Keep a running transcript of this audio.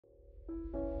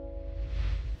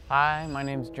Hi, my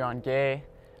name is John Gay.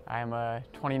 I'm a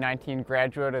 2019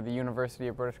 graduate of the University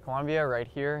of British Columbia right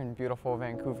here in beautiful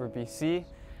Vancouver, BC.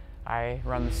 I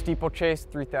run the Steeplechase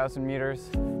 3,000 meters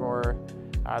for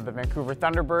the Vancouver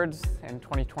Thunderbirds. In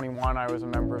 2021, I was a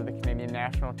member of the Canadian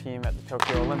national team at the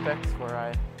Tokyo Olympics, where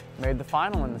I made the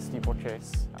final in the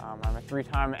Steeplechase. I'm a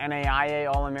three-time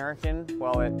NAIA All-American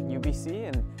while at UBC,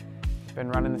 and been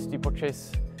running the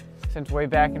Steeplechase since way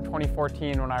back in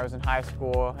 2014 when I was in high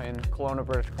school in Kelowna,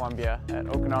 British Columbia at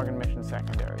Okanagan Mission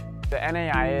Secondary. The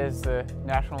NAIA is the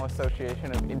National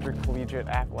Association of Intercollegiate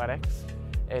Athletics.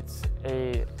 It's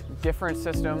a different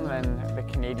system than the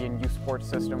Canadian youth sports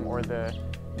system or the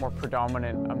more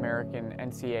predominant American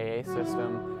NCAA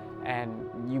system. And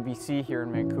UBC here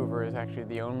in Vancouver is actually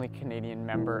the only Canadian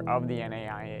member of the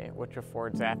NAIA, which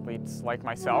affords athletes like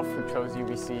myself who chose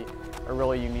UBC a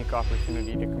really unique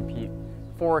opportunity to compete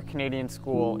for a Canadian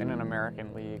school in an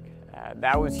American league.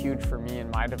 That was huge for me in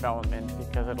my development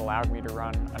because it allowed me to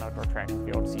run an outdoor track and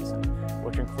field season,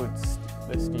 which includes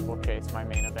the Steeplechase, my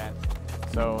main event.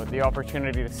 So the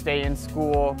opportunity to stay in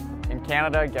school in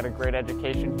Canada, get a great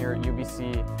education here at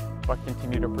UBC, but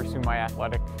continue to pursue my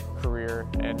athletic career,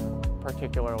 and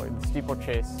particularly the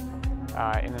Steeplechase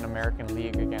in an American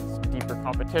league against deeper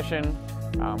competition.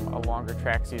 A longer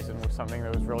track season was something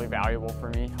that was really valuable for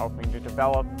me, helping to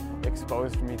develop,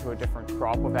 exposed me to a different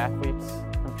crop of athletes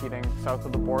competing south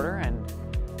of the border, and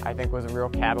I think was a real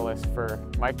catalyst for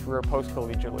my career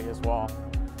post-collegiately as well.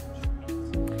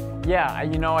 Yeah,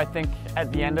 I think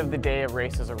at the end of the day, a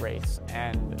race is a race,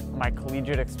 and my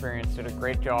collegiate experience did a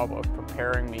great job of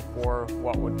preparing me for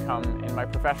what would come in my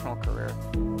professional career,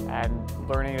 and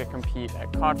learning to compete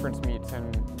at conference meets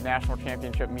and national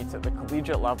championship meets at the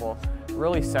collegiate level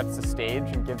really sets the stage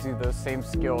and gives you those same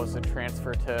skills that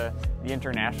transfer to the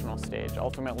international stage.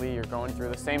 Ultimately, you're going through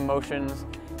the same motions,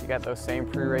 you got those same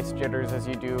pre-race jitters as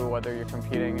you do whether you're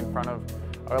competing in front of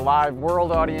a live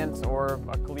world audience or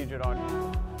a collegiate audience.